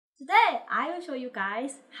Today I will show you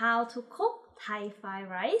guys how to cook Thai fried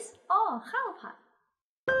rice or khao pad.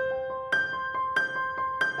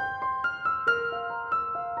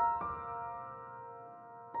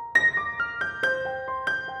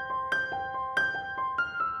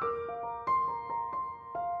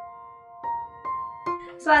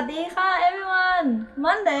 สวัสดีค่ะ everyone!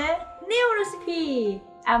 Monday, new recipe!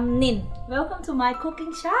 I'm Nin. Welcome to my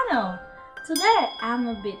cooking channel. Today, I'm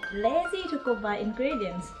a bit lazy to cook my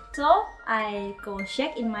ingredients. So, I go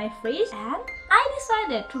check in my fridge and I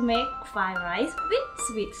decided to make fried rice with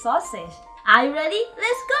sweet sausage. Are you ready?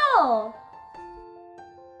 Let's go!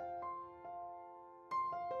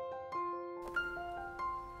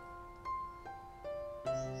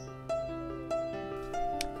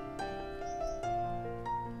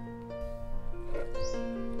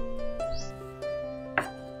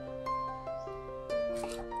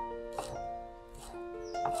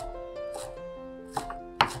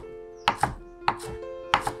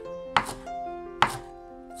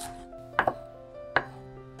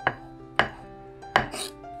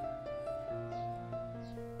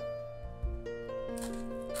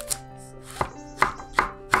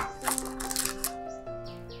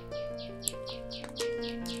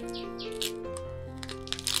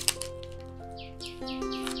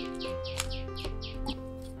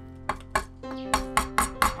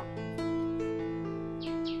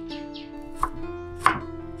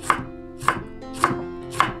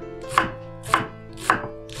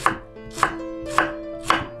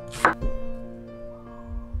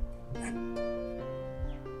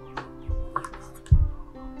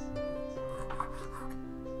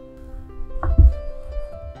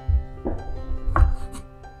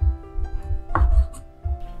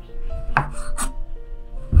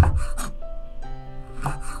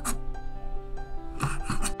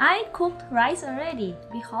 I cooked rice already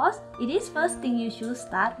because it is first thing you should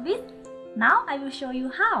start with. Now I will show you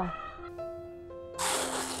how.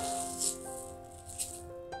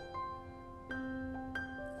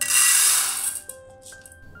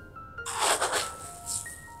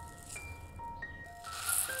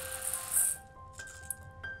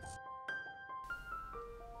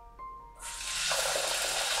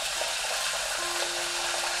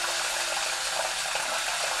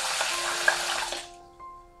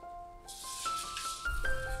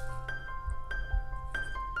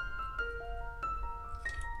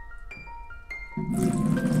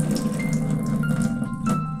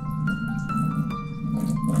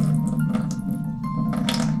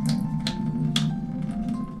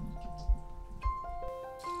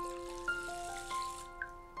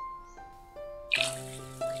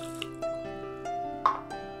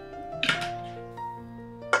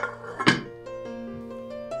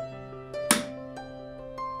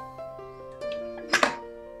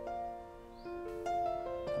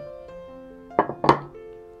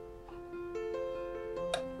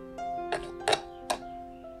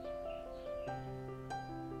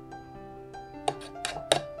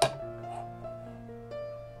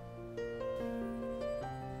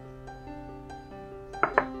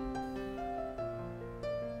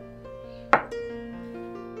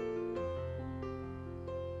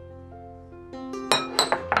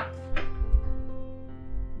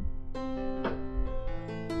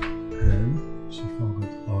 She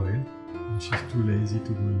forgot oil and she's too lazy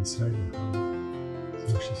to go inside the house,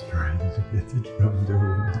 so she's trying to get it from the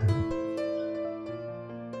window.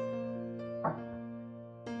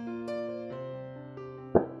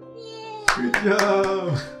 Good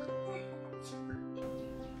job!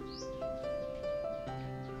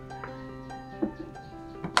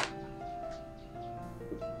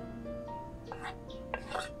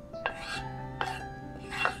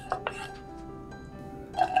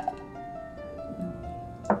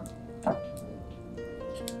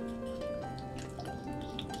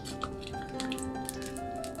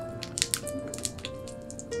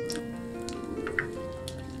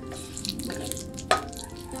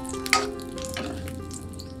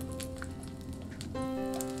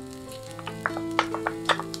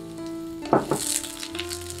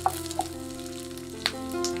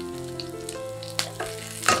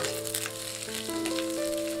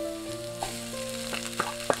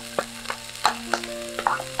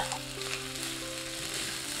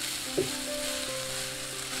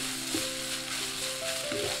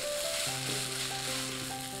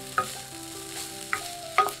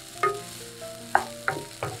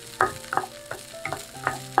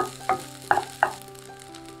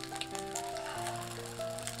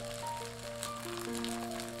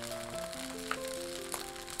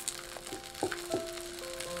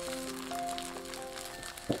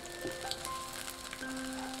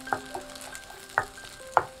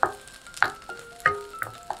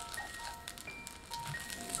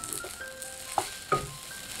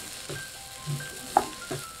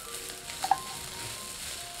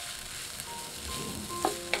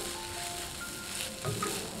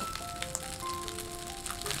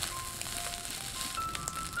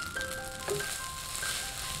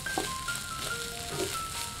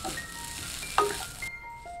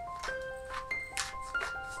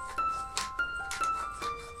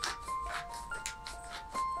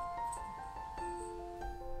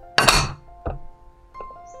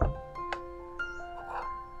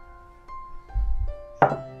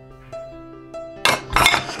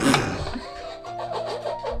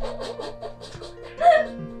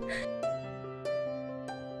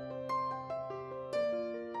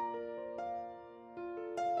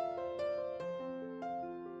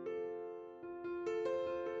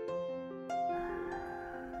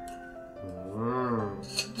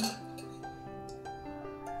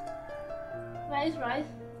 Where is rice?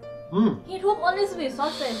 Mm. He took only sweet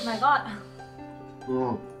sausage. My God.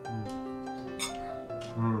 Mm.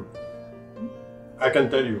 Mm. I can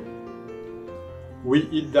tell you, we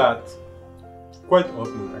eat that quite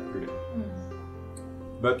often actually,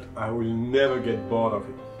 but I will never get bored of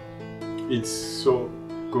it. It's so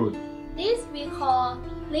good. This we call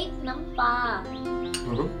click nam pa.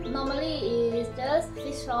 Normally is just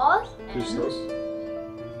fish sauce and Fish sauce.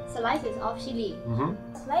 slices of chili.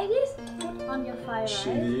 Like this, put on your fire, right?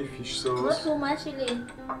 Chili, fish Not sauce. too much chili.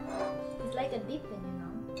 It's like a dipping, you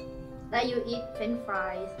know. Like you eat French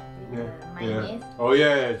fries with mayonnaise. Oh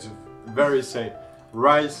yeah, it's very same.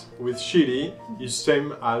 Rice with chili is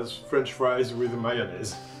same as French fries with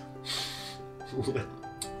mayonnaise.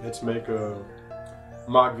 Let's make a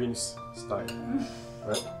Mark Vince style.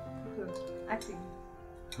 Right? Good. Acting.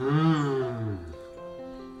 Mmm.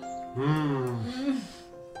 Mmm.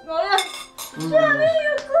 Oh yeah. Charlie,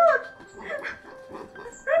 you're good.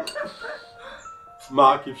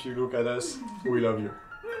 Mark, if you look at us, we love you.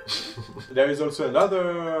 There is also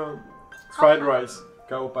another fried rice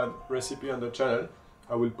Khao Pad recipe on the channel.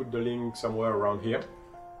 I will put the link somewhere around here.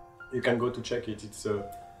 You can go to check it.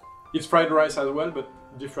 It's fried rice as well, but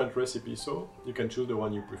different recipe, so you can choose the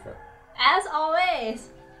one you prefer. As always,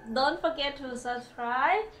 don't forget to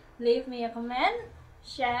subscribe, leave me a comment,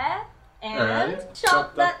 share, and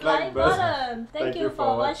chop that like button. Thank you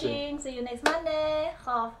for watching. See you next Monday. ข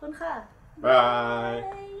อบคุณค่ะ Bye.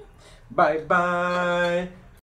 Bye bye.